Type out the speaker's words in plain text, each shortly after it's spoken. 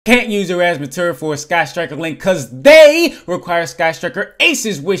Can't use her as material for a Sky Striker link cause they require Sky Striker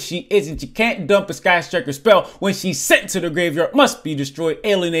aces, which she isn't. You can't dump a Sky Striker spell when she's sent to the graveyard, must be destroyed,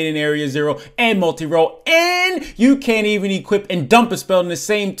 alienating area 0 and multi-roll, and you can't even equip and dump a spell in the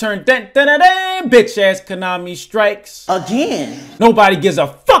same turn. Bitch ass Konami strikes again. Nobody gives a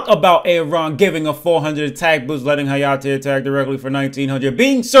fuck about Aaron giving a 400 attack boost, letting Hayate attack directly for 1900,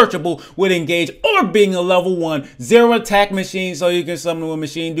 being searchable with engage, or being a level 1 0 attack machine so you can summon a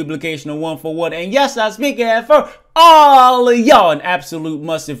machine duplication of 1-for-1. And yes, I speak it for all of y'all, an absolute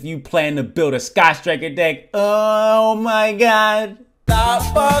must if you plan to build a Sky Striker deck. Oh my god.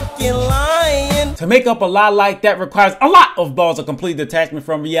 Stop fucking lying. To make up a lie like that requires a lot of balls of complete detachment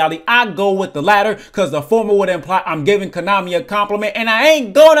from reality. I go with the latter because the former would imply I'm giving Konami a compliment, and I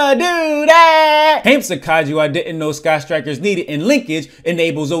ain't gonna do that. H.A.M.P Kaiju I didn't know Sky Strikers needed, and linkage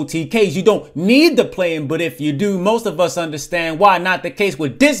enables OTKs. You don't need the playing, but if you do, most of us understand why. Not the case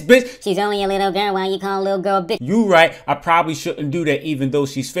with this bitch. She's only a little girl, why you call a little girl a bitch? You right, I probably shouldn't do that even though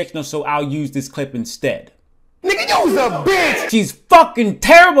she's fictional, so I'll use this clip instead. Nigga, you's a bitch! She's fucking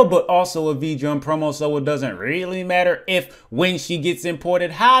terrible, but also a V-Drum promo, so it doesn't really matter if when she gets imported.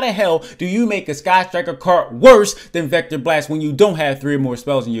 How the hell do you make a Sky Striker card worse than Vector Blast when you don't have 3 or more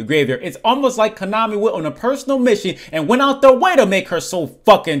spells in your graveyard? It's almost like Konami went on a personal mission and went out their way to make her so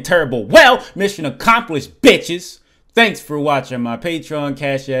fucking terrible. Well, mission accomplished, bitches. Thanks for watching. My Patreon,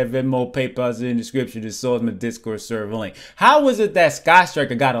 Cashapp, Venmo, PayPal is in the description. This is my Discord server link. How is it that Sky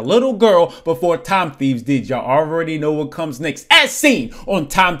Striker got a little girl before Time Thieves did? Y'all already know what comes next. As seen on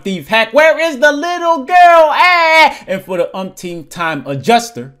Time Thief Hack, where is the little girl? And for the umpteenth time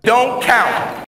adjuster, don't count.